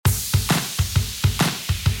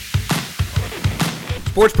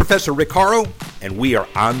Sports Professor Rick Horrow, and we are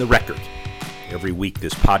on the record. Every week,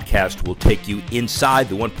 this podcast will take you inside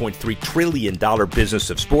the $1.3 trillion business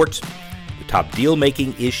of sports, the top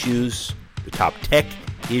deal-making issues, the top tech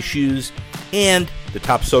issues, and the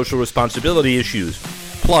top social responsibility issues,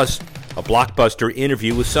 plus a blockbuster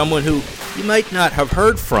interview with someone who you might not have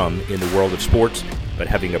heard from in the world of sports, but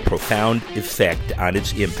having a profound effect on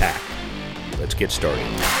its impact. Let's get started.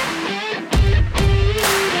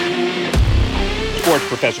 Sports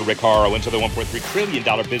Professor Rick Horrow into the $1.3 trillion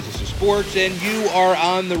business of sports, and you are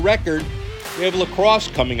on the record. We have lacrosse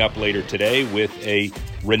coming up later today with a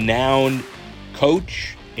renowned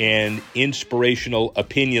coach and inspirational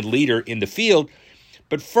opinion leader in the field.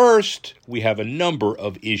 But first, we have a number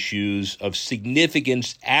of issues of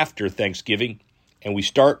significance after Thanksgiving, and we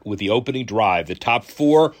start with the opening drive, the top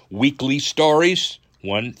four weekly stories,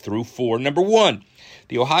 1 through 4. Number 1.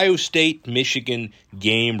 The Ohio State-Michigan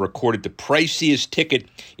game recorded the priciest ticket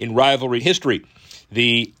in rivalry history.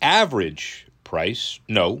 The average price,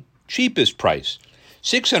 cheapest price,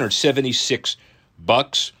 $676.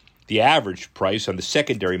 The average price on the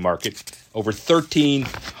secondary market, over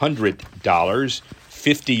 $1,300.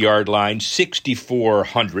 50-yard line,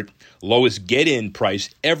 $6,400. Lowest get-in price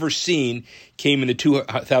ever seen came in the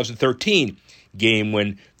 2013 game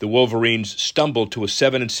when the Wolverines stumbled to a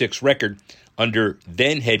 7-6 record under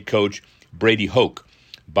then-head coach Brady Hoke.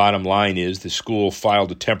 Bottom line is the school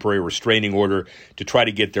filed a temporary restraining order to try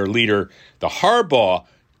to get their leader, the Harbaugh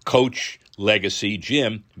coach legacy,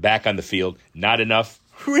 Jim, back on the field. Not enough.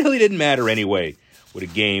 Really didn't matter anyway. With a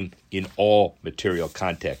game in all material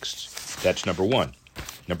contexts. That's number 1.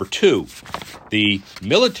 Number 2, the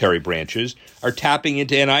military branches are tapping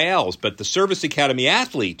into NILs, but the Service Academy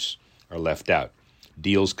athletes are left out.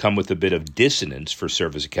 Deals come with a bit of dissonance for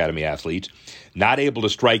Service Academy athletes, not able to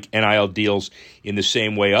strike NIL deals in the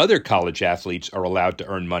same way other college athletes are allowed to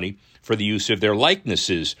earn money for the use of their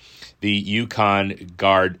likenesses. The UConn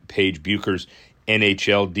guard Paige Bucher's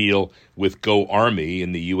NHL deal with Go Army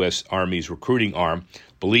in the U.S. Army's recruiting arm,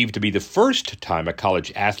 believed to be the first time a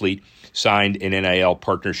college athlete signed an NIL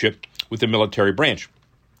partnership with the military branch.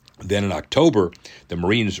 Then in October, the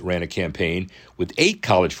Marines ran a campaign with 8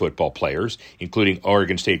 college football players, including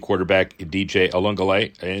Oregon State quarterback DJ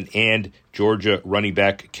Alungale and Georgia running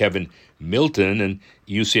back Kevin Milton and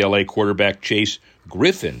UCLA quarterback Chase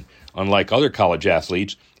Griffin. Unlike other college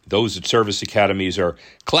athletes, those at service academies are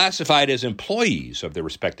classified as employees of their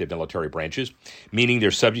respective military branches, meaning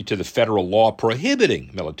they're subject to the federal law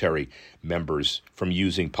prohibiting military members from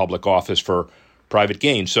using public office for private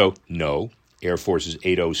gain. So, no, Air Force's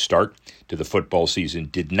 8-0 start to the football season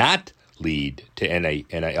did not lead to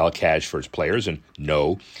NIL cash for its players. And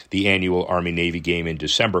no, the annual Army-Navy game in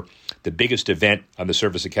December, the biggest event on the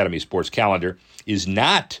Service Academy sports calendar, is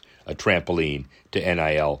not a trampoline to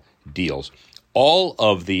NIL deals. All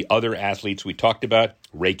of the other athletes we talked about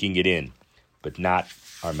raking it in, but not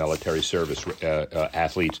our military service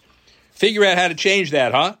athletes. Figure out how to change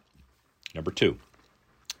that, huh? Number 2.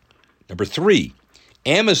 Number 3,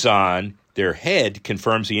 Amazon, their head,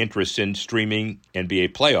 confirms the interest in streaming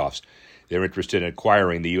NBA playoffs. They're interested in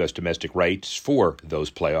acquiring the U.S. domestic rights for those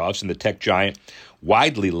playoffs, and the tech giant,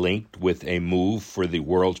 widely linked with a move for the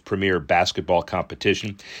world's premier basketball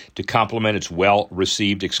competition to complement its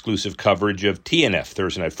well-received exclusive coverage of TNF,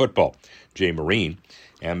 Thursday Night Football. Jay Marine,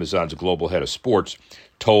 Amazon's global head of sports,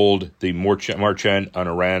 told the Marchand on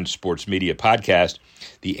Iran Sports Media podcast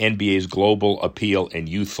the NBA's global appeal and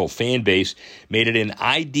youthful fan base made it an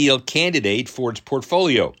ideal candidate for its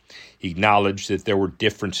portfolio. He acknowledged that there were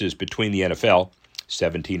differences between the NFL,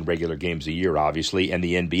 17 regular games a year, obviously, and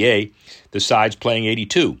the NBA, the sides playing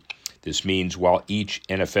 82. This means while each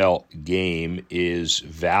NFL game is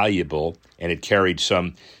valuable and it carried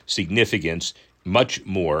some significance, much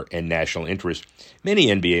more and national interest, many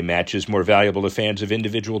NBA matches more valuable to fans of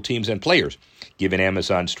individual teams and players. Given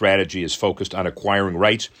Amazon's strategy is focused on acquiring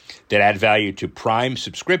rights that add value to prime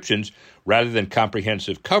subscriptions rather than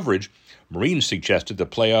comprehensive coverage, Marine suggested the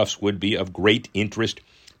playoffs would be of great interest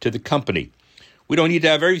to the company. We don't need to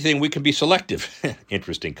have everything. We can be selective.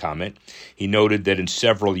 Interesting comment. He noted that in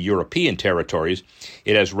several European territories,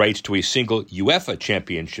 it has rights to a single UEFA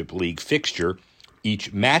Championship League fixture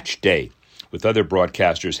each match day, with other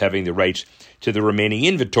broadcasters having the rights to the remaining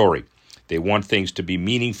inventory. They want things to be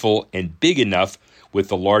meaningful and big enough with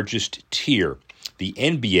the largest tier. The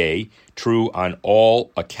NBA, true on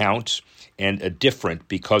all accounts, and different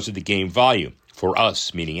because of the game volume. For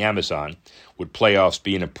us, meaning Amazon, would playoffs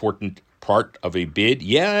be an important part of a bid?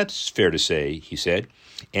 Yeah, that's fair to say, he said.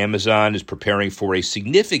 Amazon is preparing for a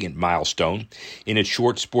significant milestone in its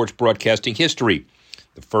short sports broadcasting history.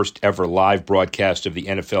 the first ever live broadcast of the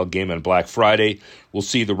NFL game on Black Friday, will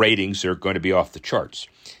see the ratings are going to be off the charts.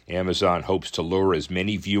 Amazon hopes to lure as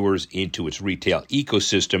many viewers into its retail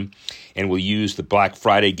ecosystem and will use the Black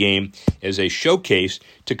Friday game as a showcase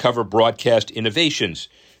to cover broadcast innovations.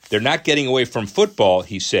 They're not getting away from football,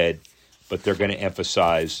 he said, but they're going to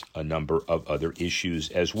emphasize a number of other issues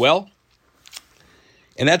as well.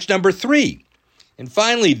 And that's number 3. And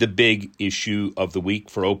finally, the big issue of the week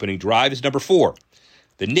for opening drive is number 4.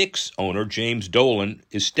 The Knicks owner, James Dolan,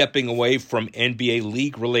 is stepping away from NBA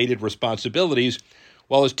league-related responsibilities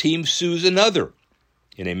while his team sues another.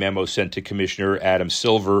 In a memo sent to Commissioner Adam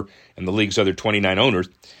Silver and the league's other 29 owners,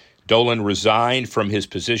 Dolan resigned from his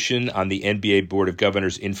position on the NBA Board of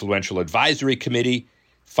Governors' Influential Advisory Committee,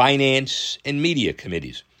 Finance, and Media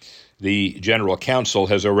Committees. The General Counsel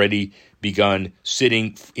has already begun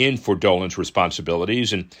sitting in for Dolan's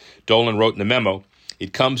responsibilities, and Dolan wrote in the memo,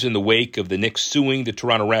 "It comes in the wake of the Knicks suing the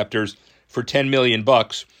Toronto Raptors for $10 million,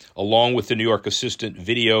 along with the New York assistant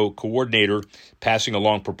video coordinator passing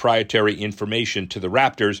along proprietary information to the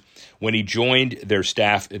Raptors when he joined their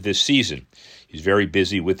staff this season. He's very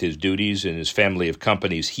busy with his duties and his family of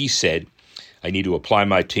companies," he said. "I need to apply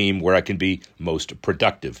my team where I can be most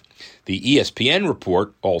productive." The ESPN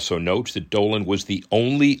report also notes that Dolan was the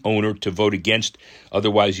only owner to vote against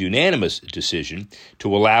otherwise unanimous decision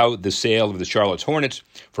to allow the sale of the Charlotte Hornets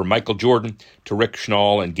for Michael Jordan to Rick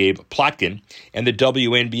Schnall and Gabe Plotkin and the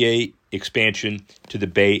WNBA expansion to the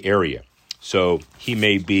Bay Area. So he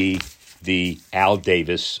may be the Al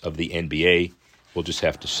Davis of the NBA. We'll just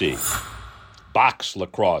have to see. Box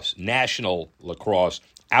lacrosse, national lacrosse,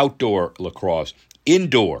 outdoor lacrosse,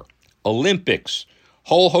 indoor, Olympics,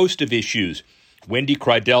 whole host of issues. Wendy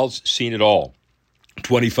Kridel's seen it all.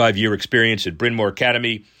 25-year experience at Bryn Mawr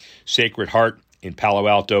Academy, Sacred Heart in Palo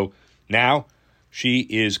Alto. Now, she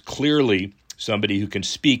is clearly somebody who can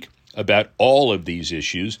speak about all of these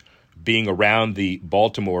issues. Being around the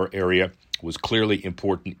Baltimore area was clearly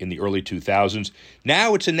important in the early 2000s.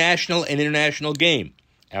 Now it's a national and international game.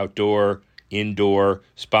 Outdoor, indoor,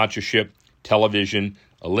 sponsorship, television,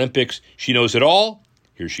 Olympics. She knows it all.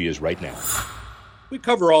 Here she is right now. We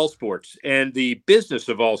cover all sports and the business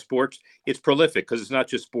of all sports. It's prolific because it's not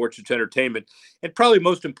just sports, it's entertainment. And probably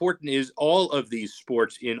most important is all of these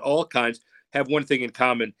sports in all kinds have one thing in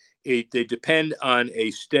common. They depend on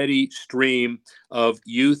a steady stream of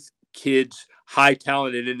youth, kids, high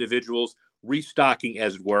talented individuals restocking,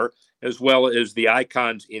 as it were, as well as the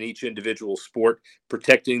icons in each individual sport,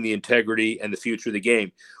 protecting the integrity and the future of the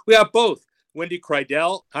game. We have both. Wendy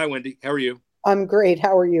Kridel. Hi, Wendy. How are you? I'm great.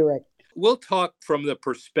 How are you, Rick? We'll talk from the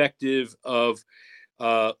perspective of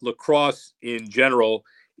lacrosse in general.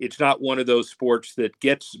 It's not one of those sports that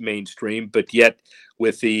gets mainstream, but yet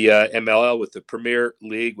with the MLL, with the Premier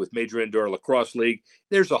League, with Major Indoor Lacrosse League,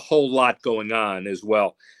 there's a whole lot going on as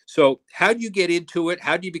well. So how do you get into it?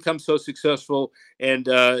 How do you become so successful? And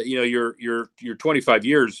your 25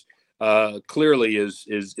 years clearly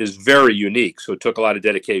is very unique. So it took a lot of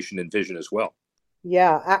dedication and vision as well.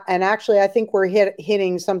 Yeah. And actually, I think we're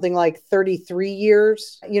hitting something like 33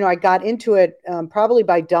 years. I got into it probably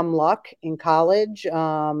by dumb luck in college.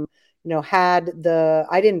 I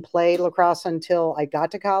didn't play lacrosse until I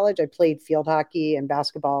got to college. I played field hockey and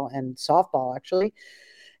basketball and softball, actually.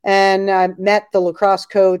 And I met the lacrosse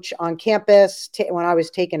coach on campus when I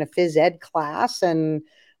was taking a phys ed class and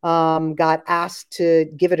got asked to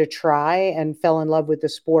give it a try and fell in love with the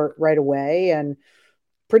sport right away. And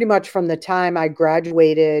pretty much from the time I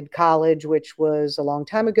graduated college, which was a long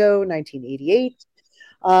time ago, 1988,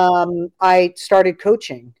 I started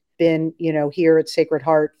coaching. Been, here at Sacred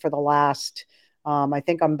Heart for the last, I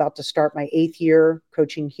think I'm about to start my 8th year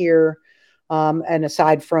coaching here. And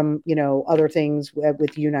aside from, other things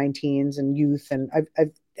with U19s and youth, and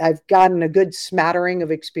I've gotten a good smattering of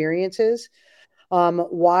experiences.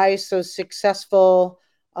 Why so successful?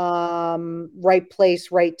 Right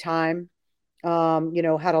place, right time.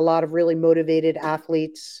 Had a lot of really motivated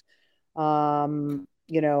athletes.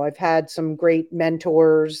 I've had some great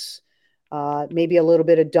mentors, maybe a little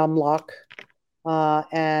bit of dumb luck,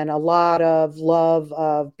 and a lot of love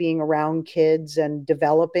of being around kids and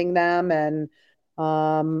developing them. And,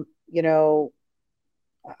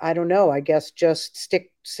 I don't know, I guess just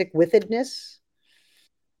stick with itness.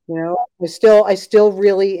 I still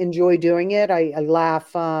really enjoy doing it. I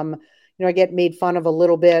laugh. I get made fun of a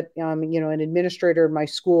little bit. An administrator in my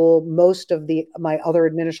school, most of my other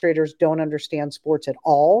administrators don't understand sports at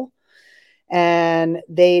all. And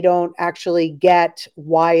they don't actually get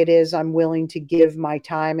why it is I'm willing to give my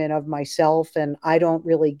time and of myself. And I don't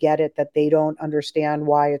really get it that they don't understand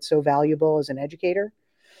why it's so valuable as an educator.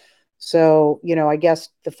 So, I guess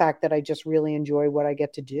the fact that I just really enjoy what I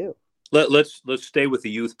get to do. Let's stay with the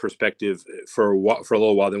youth perspective for a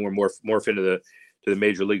little while. Then we're morph into the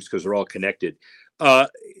major leagues because they're all connected.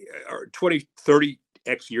 20, 30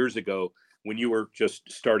 X years ago, when you were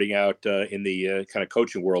just starting out in the kind of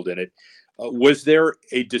coaching world in it, was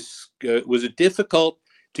it difficult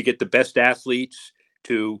to get the best athletes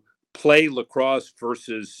to play lacrosse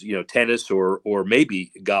versus tennis or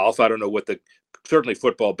maybe golf? I don't know certainly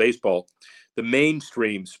football, baseball, the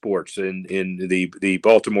mainstream sports in the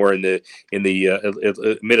Baltimore and the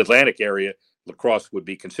Mid Atlantic area. Lacrosse would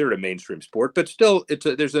be considered a mainstream sport, but still,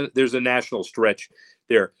 there's a national stretch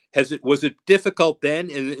there. Was it difficult then,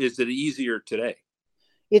 and is it easier today?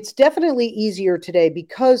 It's definitely easier today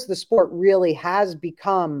because the sport really has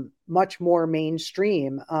become much more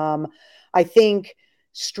mainstream. I think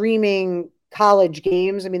streaming college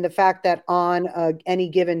games, I mean, the fact that on any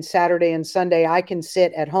given Saturday and Sunday, I can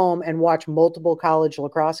sit at home and watch multiple college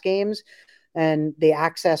lacrosse games, and the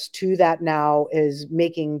access to that now is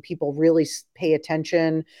making people really pay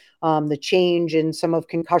attention. The change in some of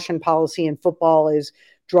concussion policy in football is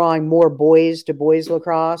drawing more boys to boys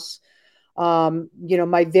lacrosse.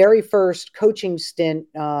 My very first coaching stint,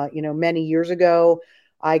 many years ago,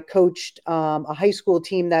 I coached a high school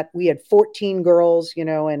team that we had 14 girls,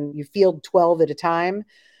 and you field 12 at a time.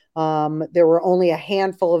 There were only a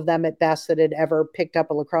handful of them at best that had ever picked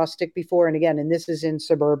up a lacrosse stick before. And this is in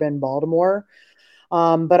suburban Baltimore.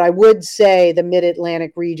 But I would say the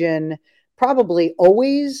Mid-Atlantic region probably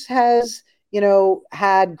always has,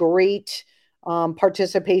 had great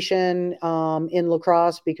participation in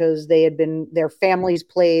lacrosse because their families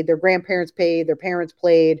played, their grandparents played, their parents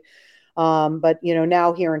played. But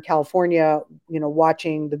now here in California,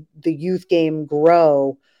 watching the youth game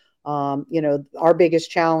grow, our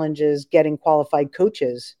biggest challenge is getting qualified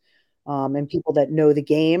coaches and people that know the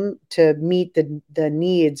game to meet the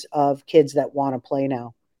needs of kids that want to play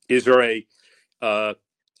now. Is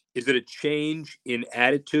it a change in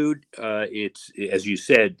attitude? It's, as you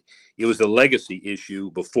said, it was a legacy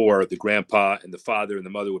issue before. The grandpa and the father and the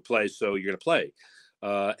mother would play, so you're going to play.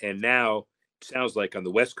 And now it sounds like on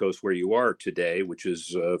the West Coast where you are today, which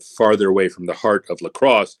is farther away from the heart of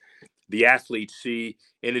lacrosse, the athletes see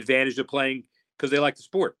an advantage of playing because they like the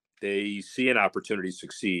sport. They see an opportunity to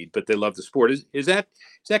succeed, but they love the sport. Is that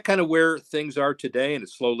kind of where things are today, and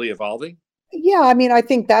it's slowly evolving? Yeah, I mean, I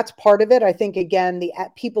think that's part of it. I think, again, the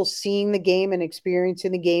people seeing the game and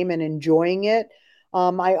experiencing the game and enjoying it.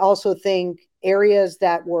 I also think areas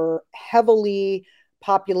that were heavily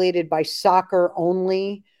populated by soccer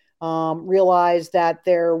only realized that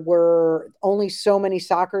there were only so many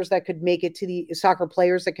soccer players that could make it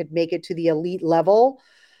to the elite level.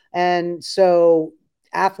 And so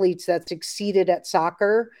athletes that succeeded at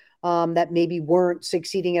soccer that maybe weren't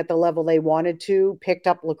succeeding at the level they wanted to picked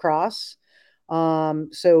up lacrosse.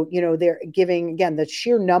 So, they're giving, again, the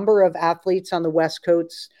sheer number of athletes on the West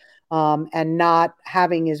Coast and not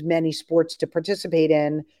having as many sports to participate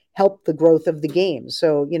in help the growth of the game.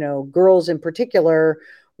 So, girls in particular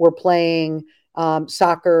were playing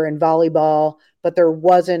soccer and volleyball, but there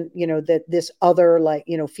wasn't, that this other,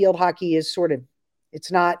 field hockey is sort of,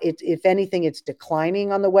 if anything, it's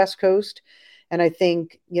declining on the West Coast. And I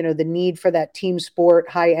think, the need for that team sport,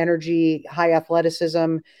 high energy, high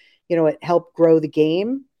athleticism, it helped grow the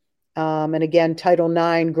game. And again, Title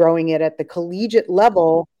IX, growing it at the collegiate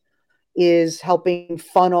level, is helping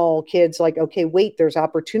funnel kids like, okay, wait, there's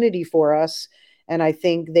opportunity for us. And I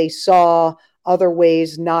think they saw other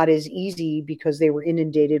ways not as easy because they were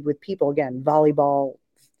inundated with people, again, volleyball,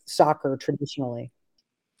 soccer traditionally.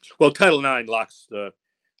 Well, Title IX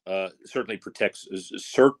certainly protects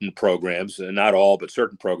certain programs, not all, but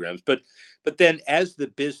certain programs. But then as the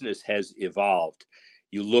business has evolved,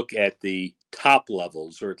 you look at the top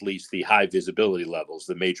levels, or at least the high visibility levels,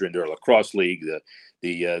 the Major Indoor Lacrosse League,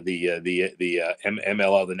 the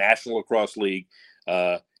MLL, the National Lacrosse League,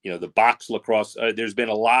 the box lacrosse. There's been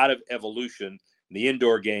a lot of evolution in the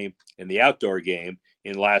indoor game and the outdoor game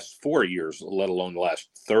in the last 4 years, let alone the last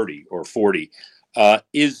 30 or 40.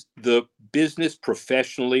 Is the business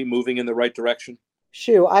professionally moving in the right direction?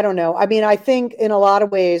 Shoo, I don't know. I mean, I think in a lot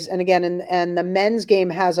of ways, and again, and the men's game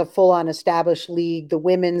has a full-on established league. The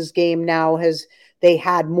women's game now they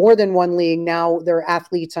had more than one league. Now they're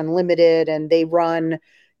Athletes Unlimited, and they run,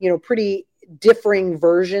 pretty differing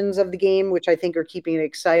versions of the game, which I think are keeping it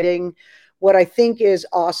exciting. What I think is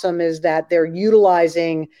awesome is that they're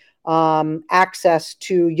utilizing access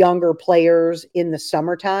to younger players in the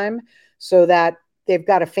summertime so that they've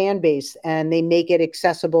got a fan base and they make it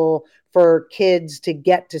accessible for kids to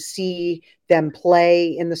get to see them play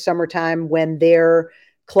in the summertime when their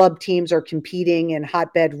club teams are competing in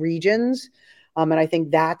hotbed regions. And I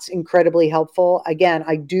think that's incredibly helpful. Again,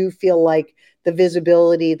 I do feel like the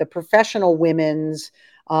visibility, the professional women's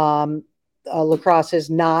lacrosse is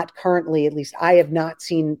not currently, at least I have not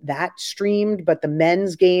seen that streamed, but the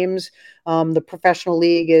men's games, the professional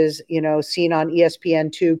league is, seen on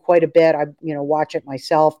ESPN2 quite a bit. I, watch it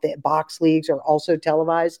myself. The box leagues are also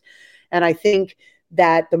televised. And I think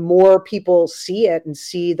that the more people see it and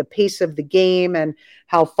see the pace of the game and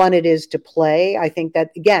how fun it is to play, I think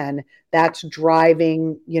that, again, that's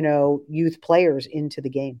driving, youth players into the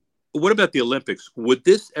game. What about the Olympics? Would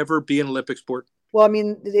this ever be an Olympic sport? Well, I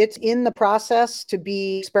mean, it's in the process to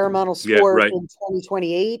be experimental sport in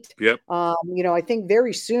 2028. Yep. I think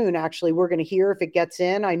very soon, actually, we're going to hear if it gets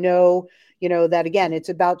in. I know, that, again, it's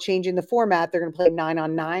about changing the format. They're going to play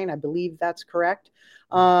 9-on-9. I believe that's correct.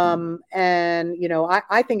 And,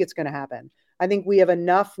 I think it's going to happen. I think we have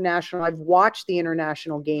enough I've watched the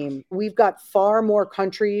international game. We've got far more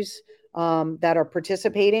countries that are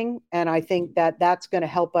participating. And I think that that's going to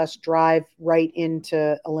help us drive right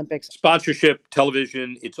into Olympics. Sponsorship,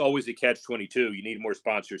 television, it's always a catch-22. You need more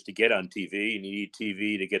sponsors to get on TV, and you need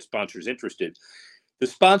TV to get sponsors interested. The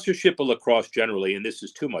sponsorship of lacrosse generally, and this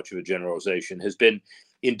is too much of a generalization, has been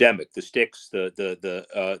endemic. The sticks,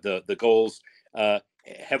 the goals.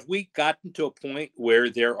 Have we gotten to a point where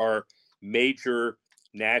there are major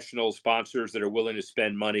national sponsors that are willing to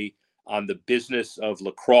spend money on the business of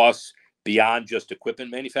lacrosse beyond just equipment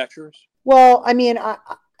manufacturers? Well, I mean,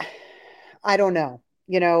 I don't know.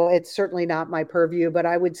 It's certainly not my purview, but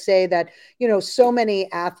I would say that, so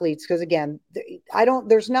many athletes, because again,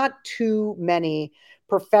 there's not too many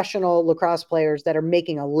professional lacrosse players that are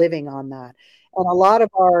making a living on that. And a lot of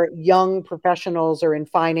our young professionals are in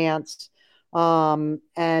finance. And,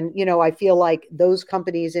 I feel like those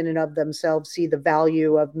companies in and of themselves see the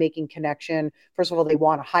value of making connection. First of all, they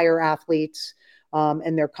want to hire athletes,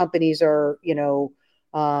 and their companies are,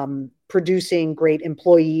 producing great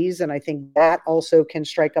employees. And I think that also can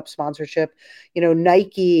strike up sponsorship.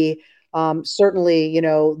 Nike, certainly,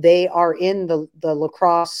 they are in the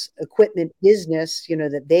lacrosse equipment business,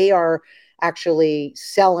 that they are actually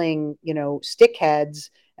selling, stick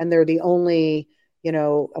heads, and they're the only,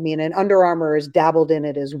 and Under Armour has dabbled in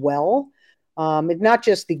it as well. Not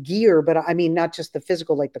just the gear, but I mean, not just the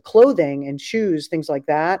physical, like the clothing and shoes, things like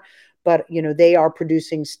that. But, they are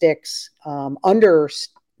producing sticks under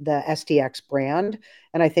the STX brand.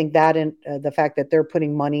 And I think that the fact that they're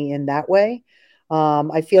putting money in that way,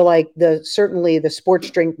 I feel like certainly the sports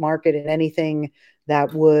drink market and anything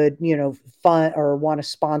that would, fund or want to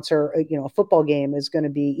sponsor, a football game is going to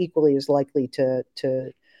be equally as likely to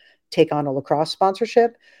take on a lacrosse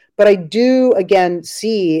sponsorship. But I do, again,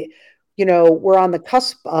 see, we're on the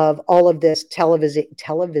cusp of all of this television,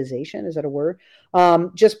 is that a word?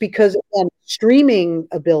 Just because, again, streaming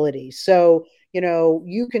ability. So,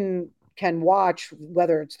 you can watch,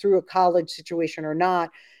 whether it's through a college situation or not.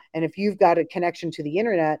 And if you've got a connection to the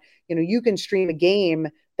internet, you can stream a game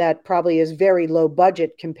that probably is very low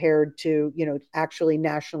budget compared to, actually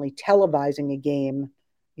nationally televising a game,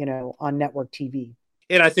 on network TV.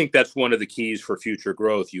 And I think that's one of the keys for future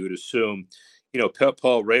growth. You would assume,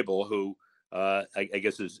 Paul Rabel, who I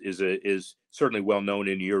guess is certainly well known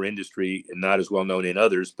in your industry and not as well known in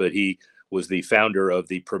others, but he was the founder of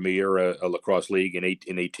the premier lacrosse league in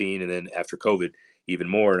 18, and then after COVID, even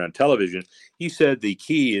more. And on television, he said the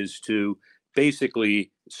key is to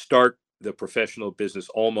basically start the professional business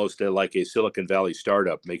almost like a Silicon Valley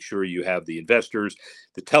startup. Make sure you have the investors,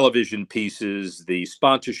 the television pieces, the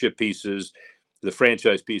sponsorship pieces, the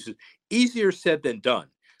franchise pieces. Easier said than done,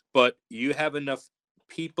 but you have enough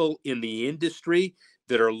people in the industry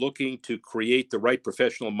that are looking to create the right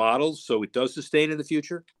professional models so it does sustain in the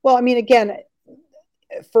future? Well, I mean, again,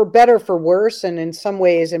 for better, for worse, and in some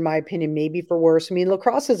ways, in my opinion, maybe for worse. I mean,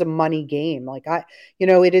 lacrosse is a money game. Like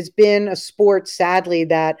it has been a sport, sadly,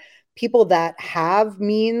 that people that have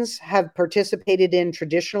means have participated in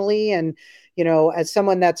traditionally. And, as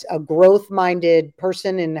someone that's a growth-minded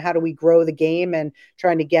person, and how do we grow the game and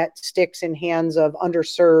trying to get sticks in hands of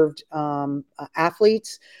underserved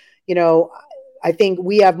athletes, I think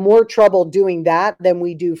we have more trouble doing that than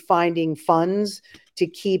we do finding funds to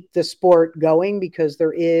keep the sport going, because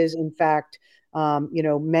there is, in fact,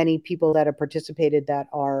 many people that have participated that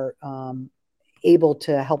are able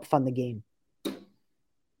to help fund the game.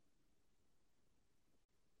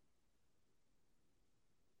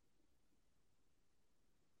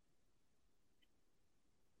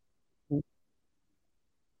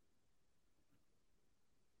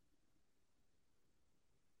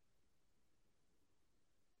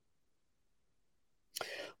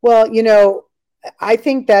 Well, I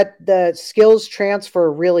think that the skills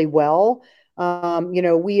transfer really well.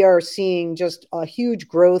 We are seeing just a huge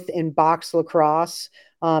growth in box lacrosse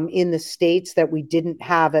in the States that we didn't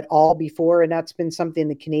have at all before. And that's been something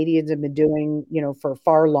the Canadians have been doing, for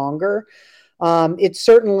far longer. It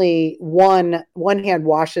certainly one hand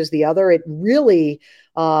washes the other. It really,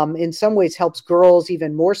 in some ways, helps girls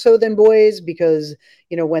even more so than boys because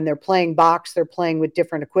when they're playing box, they're playing with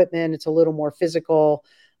different equipment. It's a little more physical,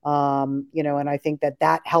 and I think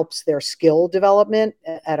that helps their skill development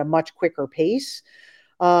at a much quicker pace.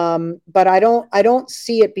 But I don't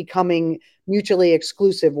see it becoming mutually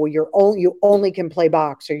exclusive where you only can play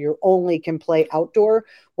box or you only can play outdoor.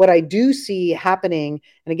 What I do see happening,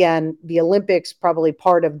 and again, the Olympics probably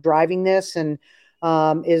part of driving this, and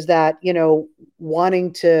is that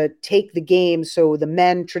wanting to take the game. So the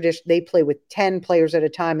men they play with 10 players at a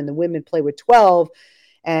time, and the women play with 12,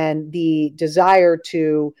 and the desire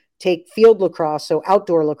to take field lacrosse, so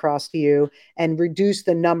outdoor lacrosse view, and reduce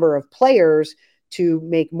the number of players to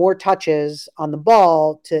make more touches on the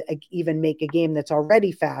ball to even make a game that's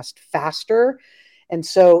already faster. And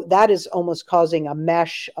so that is almost causing a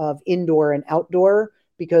mesh of indoor and outdoor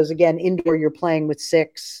because, again, indoor you're playing with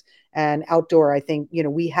six, and outdoor, I think,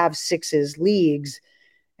 we have sixes leagues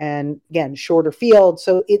and, again, shorter field.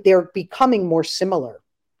 So they're becoming more similar.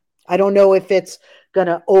 I don't know if it's going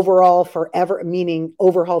to overall forever, meaning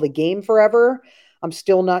overhaul the game forever. I'm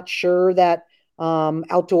still not sure that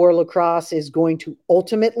outdoor lacrosse is going to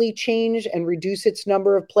ultimately change and reduce its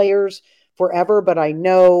number of players forever, but I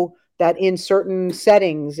know that in certain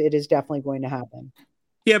settings, it is definitely going to happen.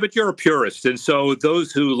 Yeah, but you're a purist. And so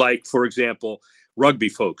those who like, for example, rugby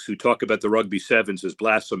folks who talk about the rugby sevens as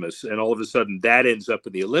blasphemous, and all of a sudden that ends up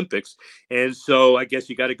in the Olympics. And so I guess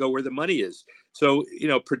you got to go where the money is. So,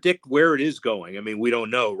 predict where it is going. I mean, we don't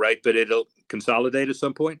know, right? But it'll consolidate at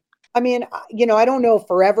some point. I mean, I don't know if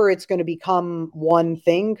forever it's going to become one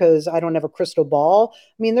thing because I don't have a crystal ball. I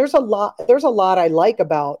mean, there's a lot I like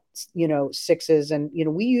about, sixes, and,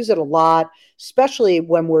 we use it a lot, especially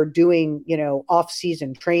when we're doing,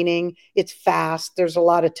 off-season training. It's fast. There's a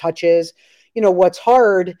lot of touches. What's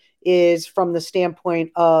hard is from the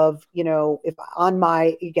standpoint of, if on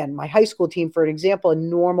my high school team, for an example, a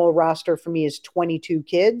normal roster for me is 22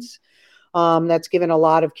 kids. That's given a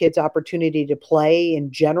lot of kids opportunity to play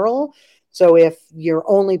in general. So if you're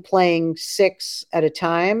only playing six at a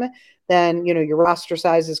time, then, your roster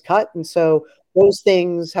size is cut. And so those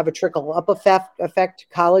things have a trickle up effect to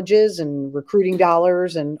colleges and recruiting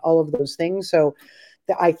dollars and all of those things. So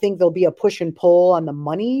I think there'll be a push and pull on the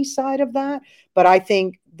money side of that. But I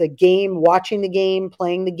think watching the game,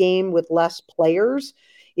 playing the game with less players,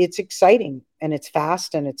 it's exciting and it's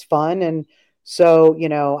fast and it's fun. And so,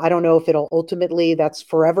 I don't know if it'll ultimately, that's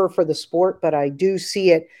forever for the sport, but I do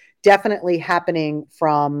see it definitely happening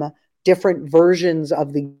from different versions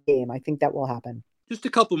of the game. I think that will happen. Just a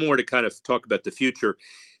couple more to kind of talk about the future.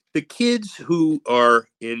 The kids who are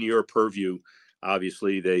in your purview,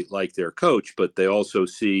 obviously they like their coach, but they also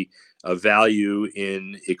see a value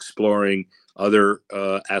in exploring other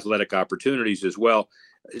athletic opportunities as well.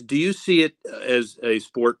 Do you see it as a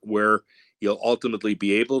sport where you'll ultimately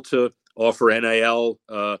be able to offer NIL,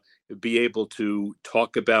 be able to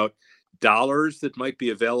talk about dollars that might be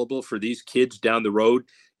available for these kids down the road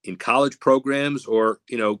in college programs, or,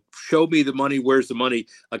 show me the money, where's the money?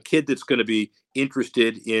 A kid that's going to be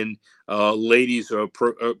interested in ladies or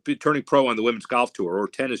turning pro on the women's golf tour or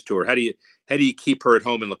tennis tour. How do you keep her at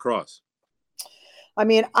home in lacrosse? I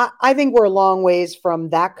mean, I think we're a long ways from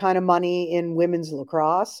that kind of money in women's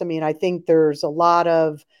lacrosse. I mean, I think there's a lot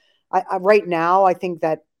of, right now, I think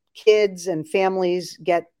that kids and families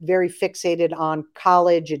get very fixated on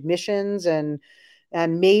college admissions and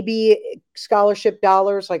maybe scholarship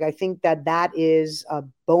dollars. Like, I think that is a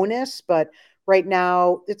bonus, but right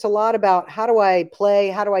now it's a lot about how do I play?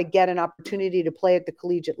 How do I get an opportunity to play at the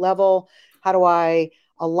collegiate level? How do I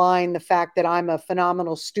align the fact that I'm a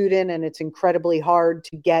phenomenal student and it's incredibly hard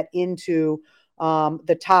to get into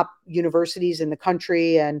the top universities in the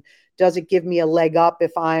country? And does it give me a leg up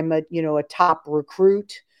if I'm a top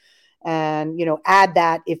recruit? And, add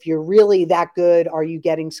that if you're really that good, are you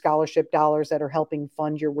getting scholarship dollars that are helping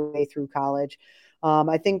fund your way through college?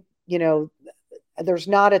 I think, there's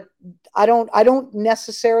not I don't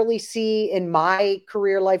necessarily see in my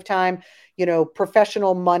career lifetime,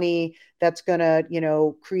 professional money that's going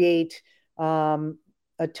to, create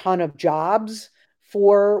a ton of jobs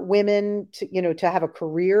for women to, to have a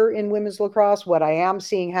career in women's lacrosse. What I am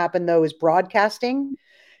seeing happen though is broadcasting.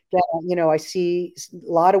 I see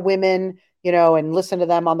a lot of women and listen to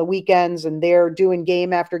them on the weekends, and they're doing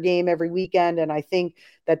game after game every weekend. And I think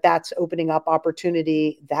that that's opening up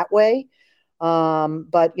opportunity that way.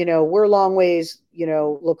 But, we're a long ways,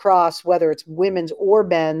 lacrosse, whether it's women's or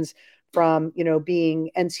men's, from,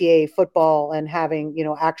 being NCAA football and having,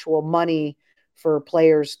 actual money for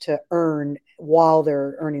players to earn while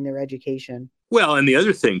they're earning their education. Well, and the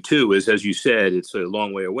other thing too is, as you said, it's a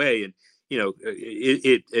long way away, and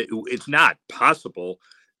it's not possible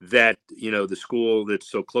that the school that's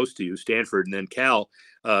so close to you, Stanford, and then Cal,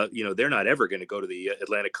 they're not ever going to go to the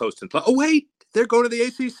Atlantic Coast and play. Oh wait, they're going to the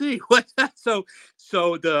ACC. What? So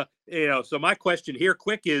my question here,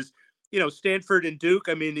 quick, is Stanford and Duke.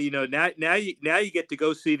 I mean, now you get to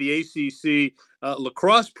go see the ACC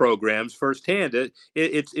lacrosse programs firsthand.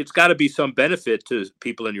 It's got to be some benefit to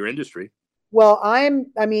people in your industry. Well,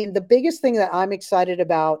 the biggest thing that I'm excited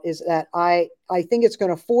about is that I think it's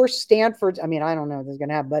going to force Stanford. I mean, I don't know if this is going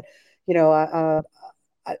to happen, but,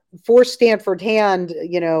 force Stanford hand,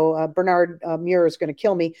 Bernard Muir is going to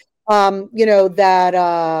kill me,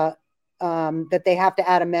 that they have to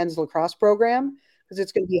add a men's lacrosse program, because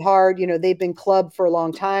it's going to be hard. They've been clubbed for a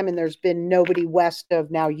long time, and there's been nobody west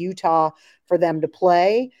of now Utah for them to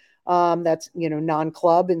play. That's,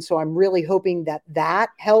 non-club. And so I'm really hoping that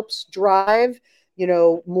helps drive,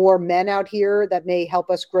 more men out here that may help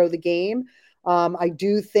us grow the game. I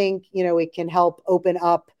do think, it can help open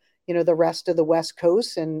up, the rest of the West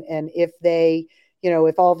Coast. And if they,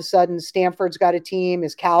 if all of a sudden Stanford's got a team,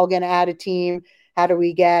 is Cal going to add a team? How do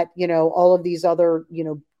we get, all of these other,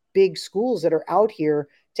 big schools that are out here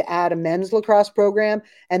to add a men's lacrosse program?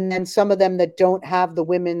 And then some of them that don't have the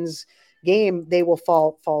women's game, they will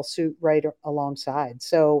fall suit right alongside.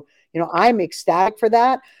 So, I'm ecstatic for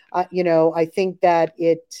that. I think that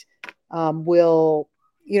it will,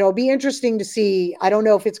 be interesting to see. I don't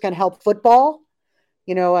know if it's going to help football.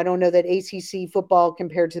 I don't know that ACC football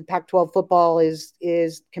compared to Pac-12 football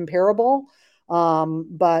is comparable.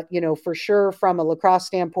 But, for sure from a lacrosse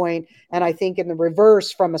standpoint, and I think in the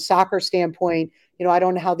reverse from a soccer standpoint, I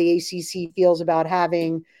don't know how the ACC feels about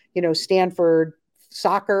having, Stanford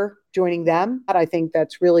soccer joining them. But I think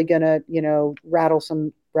that's really going to, rattle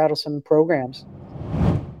some programs.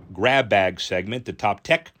 Grab bag segment, the top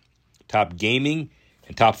tech, top gaming,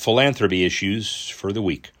 and top philanthropy issues for the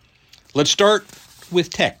week. Let's start with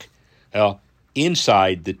tech.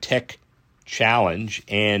 Inside the tech challenge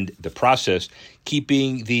and the process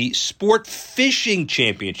keeping the Sport Fishing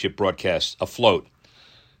Championship broadcasts afloat.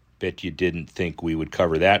 Bet you didn't think we would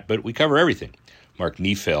cover that, but we cover everything. Mark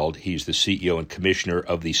Niefeld, he's the CEO and commissioner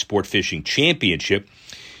of the Sport Fishing Championship.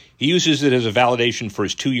 He uses it as a validation for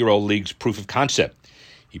his 2-year-old league's proof of concept.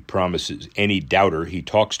 He promises any doubter he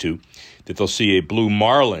talks to that they'll see a blue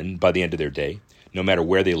marlin by the end of their day, no matter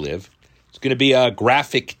where they live. It's going to be a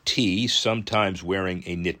graphic tee, sometimes wearing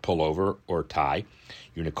a knit pullover or tie.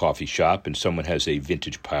 You're in a coffee shop and someone has a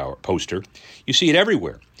vintage poster. You see it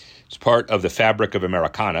everywhere. It's part of the fabric of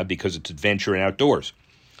Americana because it's adventure and outdoors.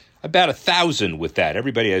 About 1,000 with that.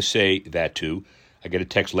 Everybody I say that to, I get a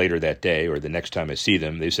text later that day or the next time I see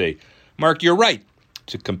them. They say, Mark, you're right.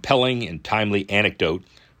 It's a compelling and timely anecdote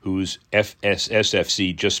whose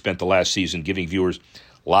FSSFC just spent the last season giving viewers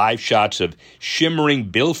live shots of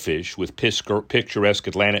shimmering billfish with picturesque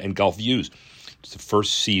Atlanta and Gulf views. It's the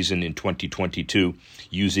first season in 2022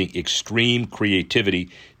 using extreme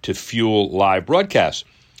creativity to fuel live broadcasts.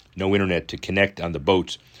 No internet to connect on the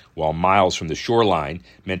boats, while miles from the shoreline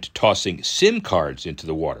meant tossing SIM cards into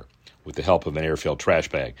the water with the help of an airfield trash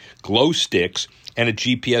bag, glow sticks, and a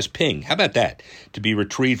GPS ping. How about that? To be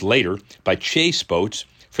retrieved later by chase boats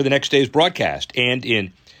for the next day's broadcast. And in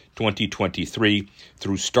 2023,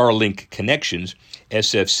 through Starlink connections,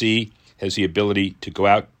 SFC has the ability to go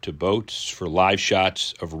out to boats for live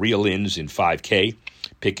shots of reel-ins in 5K,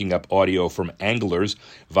 picking up audio from anglers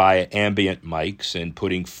via ambient mics and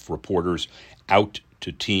putting reporters out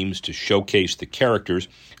to teams to showcase the characters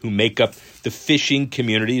who make up the fishing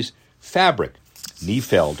community's fabric.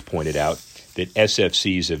 Niefeld pointed out that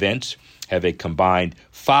SFC's events have a combined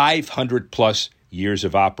 500-plus years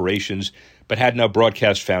of operations, but had no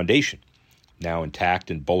broadcast foundation. Now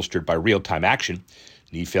intact and bolstered by real-time action,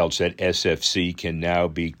 Niefeld said SFC can now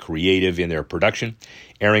be creative in their production,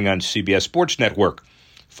 airing on CBS Sports Network.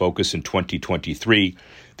 Focus in 2023,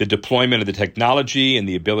 the deployment of the technology and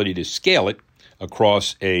the ability to scale it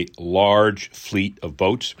across a large fleet of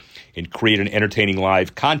boats and create an entertaining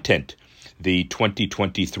live content. The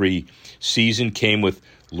 2023 season came with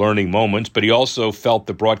learning moments, but he also felt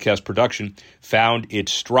the broadcast production found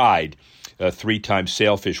its stride a three-time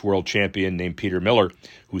sailfish world champion named Peter Miller,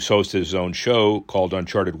 who's hosted his own show called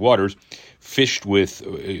Uncharted Waters, fished with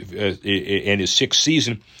in his sixth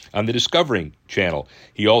season on the Discovering Channel.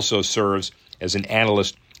 He also serves as an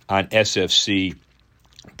analyst on SFC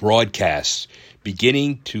broadcasts,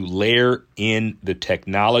 beginning to layer in the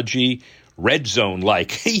technology, red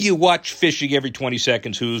zone-like. You watch fishing every 20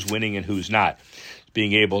 seconds, who's winning and who's not.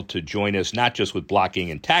 Being able to join us not just with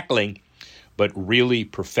blocking and tackling, but really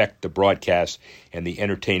perfect the broadcast and the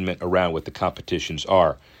entertainment around what the competitions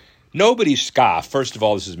are. Nobody scoffed. First of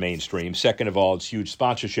all, this is mainstream. Second of all, it's huge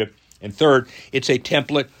sponsorship. And third, it's a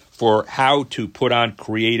template for how to put on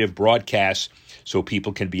creative broadcasts so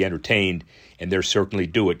people can be entertained, and they certainly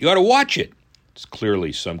do it. You ought to watch it. It's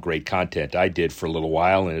clearly some great content I did for a little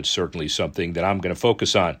while, and it's certainly something that I'm going to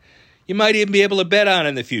focus on. You might even be able to bet on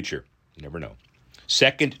in the future. You never know.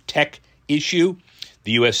 Second tech issue,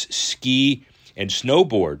 the U.S. Ski and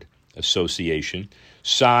Snowboard Association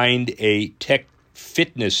signed a tech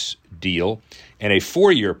fitness deal and a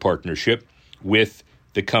 4-year partnership with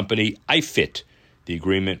the company iFit. The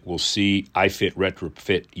agreement will see iFit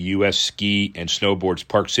retrofit U.S. Ski and Snowboard's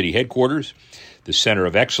Park City headquarters, the Center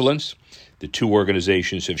of Excellence. The two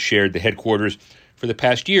organizations have shared the headquarters for the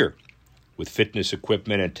past year with fitness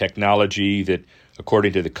equipment and technology that,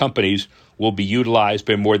 according to the companies, will be utilized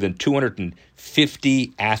by more than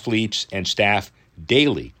 250 athletes and staff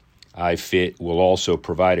daily. iFit will also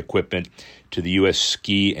provide equipment to the U.S.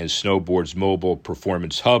 Ski and Snowboard's mobile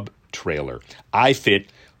performance hub trailer. iFit,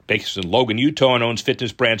 based in Logan, Utah, and owns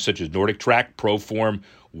fitness brands such as Nordic Track, Proform,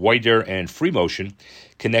 Wider, and FreeMotion,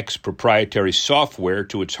 connects proprietary software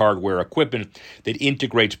to its hardware equipment that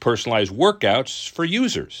integrates personalized workouts for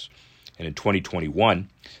users. And in 2021,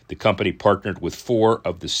 the company partnered with 4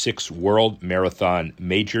 of the 6 world marathon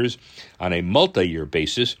majors on a multi-year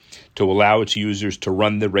basis to allow its users to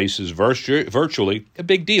run the races virtually, a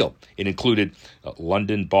big deal. It included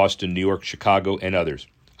London, Boston, New York, Chicago, and others.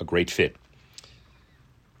 A great fit.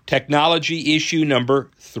 Technology issue number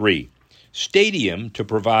 3. Stadium to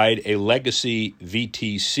provide a legacy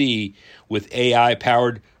VTC with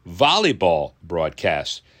AI-powered volleyball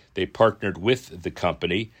broadcasts. They partnered with the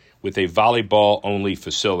company with a volleyball-only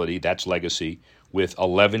facility, that's legacy, with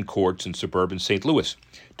 11 courts in suburban St. Louis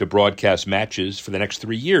to broadcast matches for the next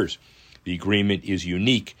 3 years. The agreement is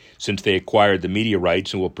unique since they acquired the media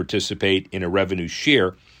rights and will participate in a revenue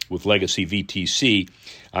share with Legacy VTC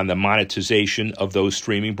on the monetization of those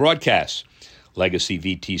streaming broadcasts. Legacy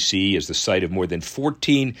VTC is the site of more than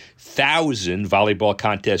 14,000 volleyball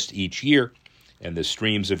contests each year, and the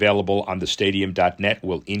streams available on thestadium.net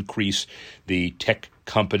will increase the tech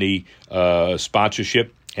company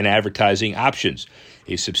sponsorship and advertising options.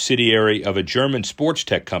 A subsidiary of a German sports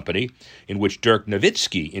tech company in which Dirk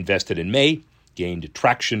Nowitzki invested in May gained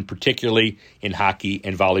traction, particularly in hockey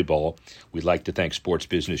and volleyball. We'd like to thank Sports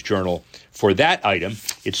Business Journal for that item.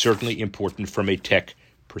 It's certainly important from a tech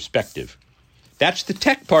perspective. That's the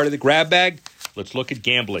tech part of the grab bag. Let's look at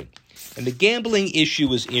gambling. And the gambling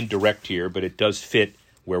issue is indirect here, but it does fit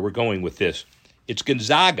where we're going with this. It's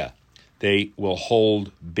Gonzaga. They will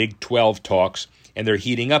hold Big 12 talks, and they're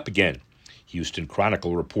heating up again. Houston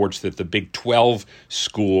Chronicle reports that the Big 12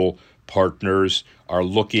 school partners are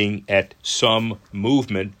looking at some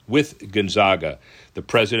movement with Gonzaga. The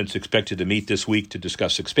president's expected to meet this week to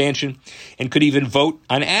discuss expansion and could even vote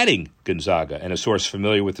on adding Gonzaga. And a source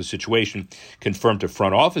familiar with the situation confirmed to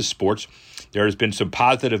Front Office Sports there has been some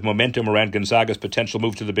positive momentum around Gonzaga's potential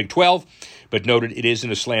move to the Big 12, but noted it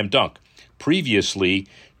isn't a slam dunk. Previously,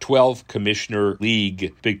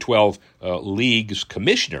 Big 12 League's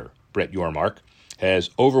commissioner, Brett Yormark, has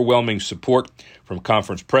overwhelming support from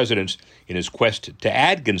conference presidents in his quest to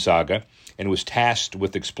add Gonzaga and was tasked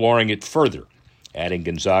with exploring it further. Adding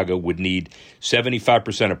Gonzaga would need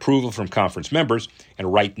 75% approval from conference members,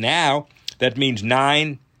 and right now, that means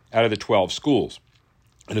 9 out of the 12 schools.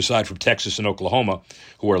 And aside from Texas and Oklahoma,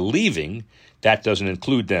 who are leaving, that doesn't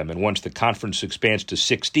include them. And once the conference expands to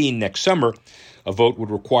 16 next summer, a vote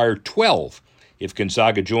would require 12. If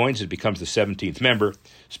Gonzaga joins, it becomes the 17th member.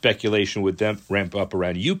 Speculation would then ramp up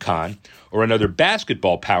around UConn or another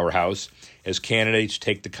basketball powerhouse as candidates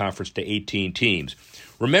take the conference to 18 teams.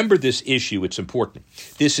 Remember this issue, it's important.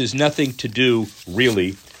 This has nothing to do,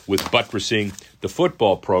 really, with buttressing the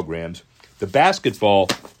football programs. The basketball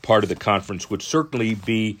part of the conference would certainly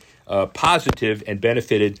be positive and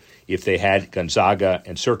benefited if they had Gonzaga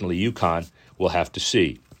and certainly UConn. We'll have to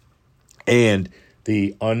see. And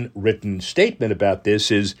the unwritten statement about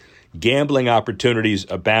this is gambling opportunities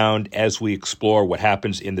abound as we explore what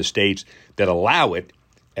happens in the states that allow it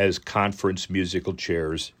as conference musical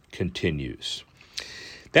chairs continues.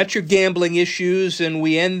 That's your gambling issues, and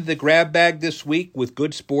we end the grab bag this week with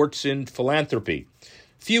good sports and philanthropy.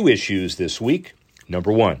 Few issues this week.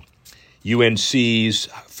 Number one, UNC's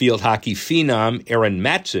field hockey phenom Aaron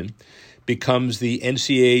Matson becomes the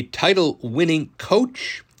NCAA title-winning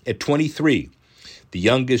coach at 23, the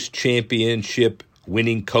youngest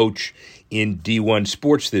championship-winning coach in D1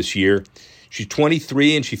 sports this year. She's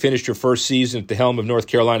 23, and she finished her first season at the helm of North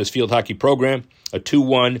Carolina's field hockey program, a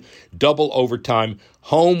 2-1 double overtime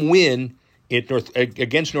home win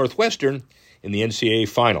against Northwestern in the NCAA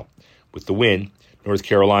final. With the win, North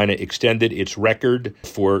Carolina extended its record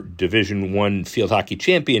for Division I field hockey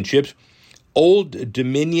championships. Old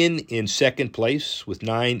Dominion in second place with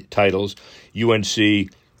 9 titles, UNC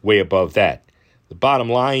way above that. The bottom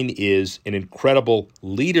line is an incredible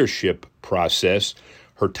leadership process.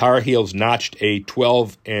 Her Tar Heels notched a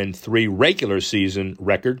 12-3 regular season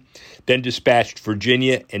record, then dispatched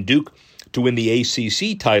Virginia and Duke to win the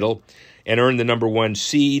ACC title and earned the number 1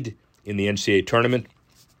 seed in the NCAA tournament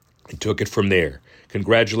and took it from there.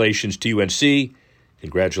 Congratulations to UNC.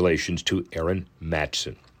 Congratulations to Aaron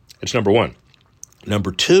Matson. That's number one.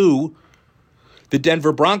 Number two, the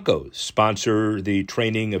Denver Broncos sponsor the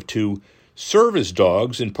training of 2 service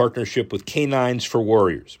dogs in partnership with Canines for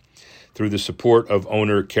Warriors. Through the support of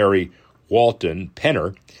owner Kerry Walton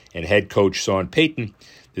Penner and head coach Sean Payton,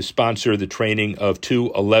 they sponsor the training of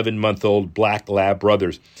 2 11-month-old black lab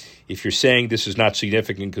brothers. If you're saying this is not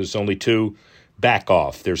significant because it's only 2, back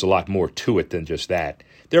off. There's a lot more to it than just that.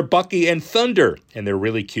 They're Bucky and Thunder, and they're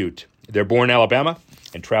really cute. They're born in Alabama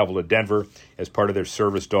and travel to Denver as part of their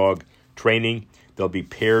service dog training. They'll be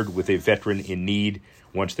paired with a veteran in need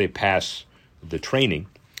once they pass the training.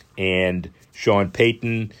 And Sean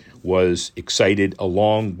Payton was excited,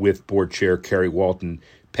 along with board chair Kerry Walton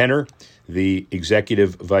Penner, the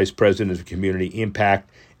executive vice president of community impact,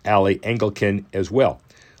 Allie Engelken, as well.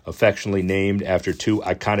 Affectionately named after 2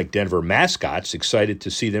 iconic Denver mascots, excited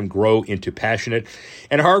to see them grow into passionate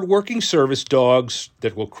and hardworking service dogs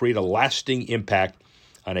that will create a lasting impact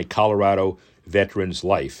on a Colorado veteran's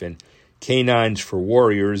life. And Canines for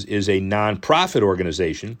Warriors is a nonprofit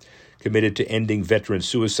organization committed to ending veteran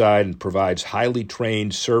suicide and provides highly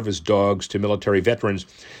trained service dogs to military veterans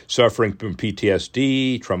suffering from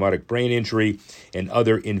PTSD, traumatic brain injury, and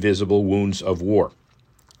other invisible wounds of war.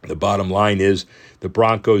 The bottom line is the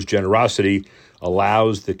Broncos' generosity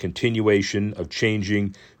allows the continuation of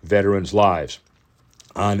changing veterans' lives.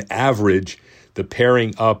 On average, the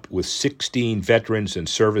pairing up with 16 veterans and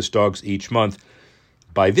service dogs each month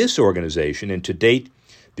by this organization, and to date,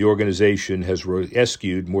 the organization has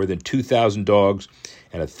rescued more than 2,000 dogs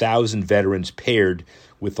and 1,000 veterans paired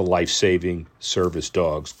with the life-saving service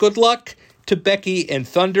dogs. Good luck to Becky and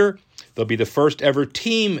Thunder. They'll be the first ever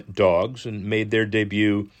team dogs and made their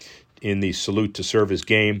debut in the Salute to Service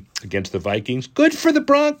game against the Vikings. Good for the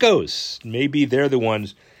Broncos. Maybe they're the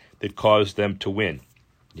ones that caused them to win.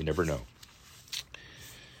 You never know.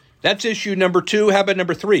 That's issue number 2. How about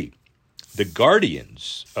number 3? The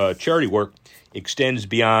Guardians' charity work extends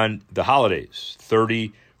beyond the holidays.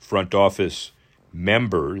 30 front office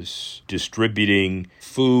members distributing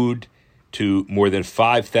food to more than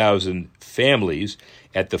 5,000 families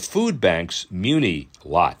at the food bank's Muni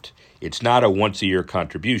lot. It's not a once-a-year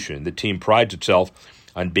contribution. The team prides itself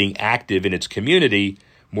on being active in its community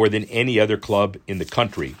more than any other club in the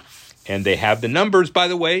country. And they have the numbers, by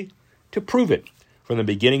the way, to prove it. From the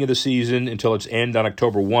beginning of the season until its end on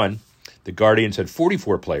October 1, the Guardians had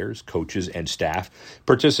 44 players, coaches, and staff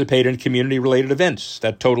participate in community-related events.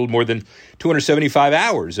 That totaled more than 275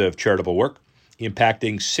 hours of charitable work,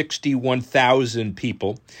 impacting 61,000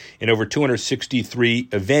 people in over 263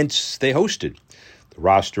 events they hosted. The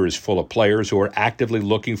roster is full of players who are actively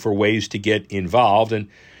looking for ways to get involved, and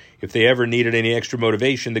if they ever needed any extra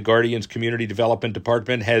motivation, the Guardians Community Development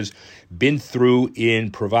Department has been through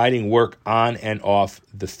in providing work on and off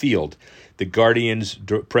the field. The Guardians'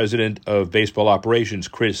 president of baseball operations,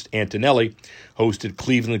 Chris Antonelli, hosted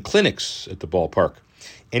Cleveland clinics at the ballpark.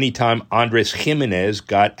 Anytime Andres Jimenez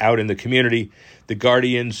got out in the community, the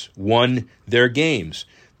Guardians won their games.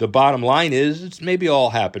 The bottom line is, it's maybe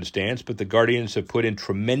all happenstance, but the Guardians have put in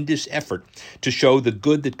tremendous effort to show the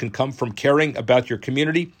good that can come from caring about your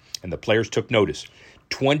community, and the players took notice.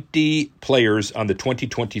 20 players on the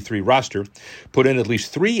 2023 roster put in at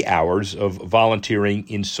least 3 hours of volunteering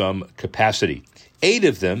in some capacity. 8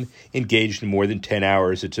 of them engaged in more than 10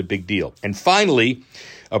 hours. It's a big deal. And finally,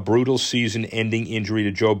 a brutal season-ending injury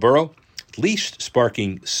to Joe Burrow, at least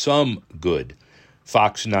sparking some good.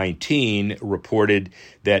 Fox 19 reported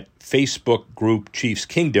that Facebook group Chiefs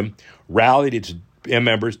Kingdom rallied its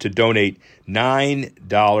members to donate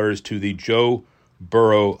 $9 to the Joe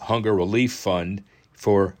Borough Hunger Relief Fund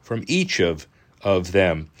from each of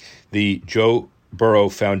them. The Joe Burrow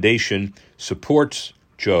Foundation supports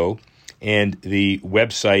Joe, and the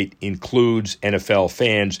website includes NFL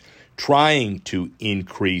fans trying to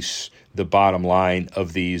increase the bottom line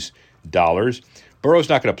of these dollars. Burrow's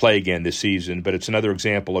not going to play again this season, but it's another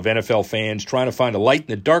example of NFL fans trying to find a light in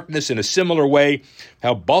the darkness in a similar way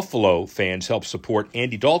how Buffalo fans helped support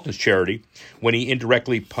Andy Dalton's charity when he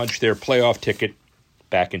indirectly punched their playoff ticket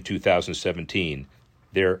back in 2017.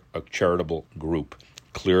 They're a charitable group,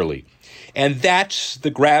 clearly. And that's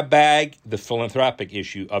the grab bag, the philanthropic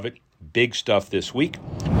issue of it. Big stuff this week.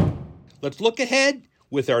 Let's look ahead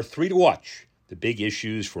with our 3 to watch, the big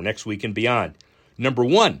issues for next week and beyond. Number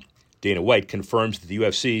 1, Dana White confirms that the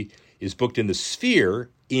UFC is booked in the Sphere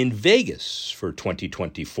in Vegas for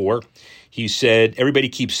 2024. He said, everybody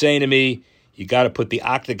keeps saying to me, you got to put the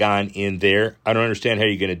Octagon in there. I don't understand how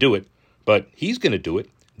you're going to do it, but he's going to do it.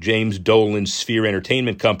 James Dolan's Sphere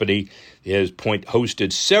Entertainment Company has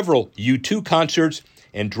hosted several U2 concerts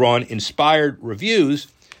and drawn inspired reviews.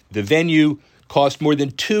 The venue cost more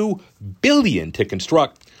than $2 billion to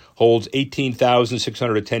construct, holds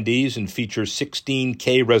 18,600 attendees, and features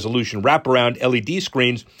 16K resolution wraparound LED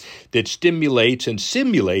screens that stimulates and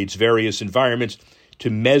simulates various environments to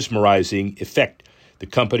mesmerizing effect. The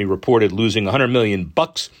company reported losing $100 million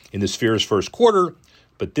in the Sphere's first quarter,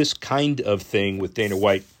 but this kind of thing with Dana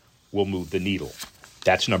White will move the needle.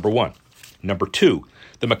 That's number 1. Number 2,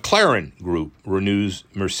 the McLaren Group renews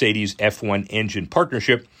Mercedes F1 engine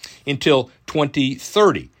partnership until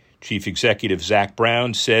 2030. Chief Executive Zak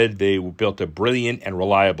Brown said they built a brilliant and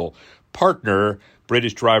reliable partner.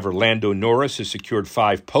 British driver Lando Norris has secured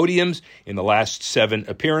 5 podiums in the last 7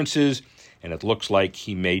 appearances, and it looks like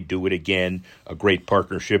he may do it again. A great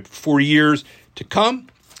partnership for years to come.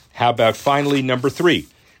 How about finally number 3?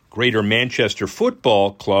 Greater Manchester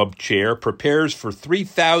Football Club chair prepares for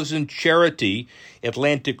 3,000 charity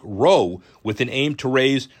Atlantic Row with an aim to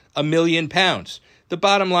raise £1 million. The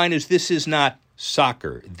bottom line is this is not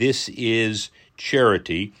soccer. This is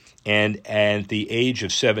charity. And at the age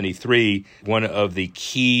of 73, one of the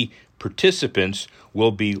key participants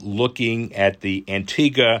will be looking at the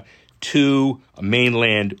Antigua to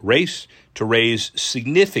mainland race to raise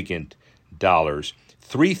significant dollars.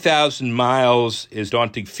 3,000 miles is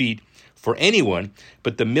daunting feat for anyone,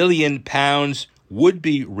 but the £1 million would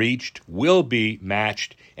be reached, will be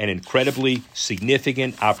matched, an incredibly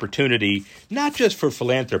significant opportunity, not just for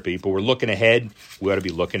philanthropy, but we're looking ahead. We ought to be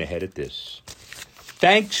looking ahead at this.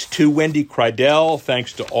 Thanks to Wendy Kridel.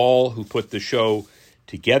 Thanks to all who put the show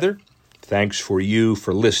together. Thanks for you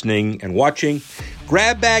for listening and watching.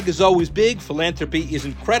 Grab bag is always big. Philanthropy is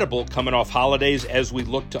incredible coming off holidays as we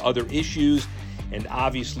look to other issues. And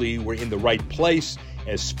obviously, we're in the right place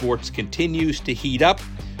as sports continues to heat up.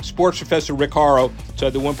 Sports professor Rick Horrow inside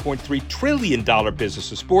the $1.3 trillion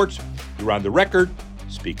business of sports. You're on the record.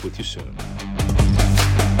 Speak with you soon.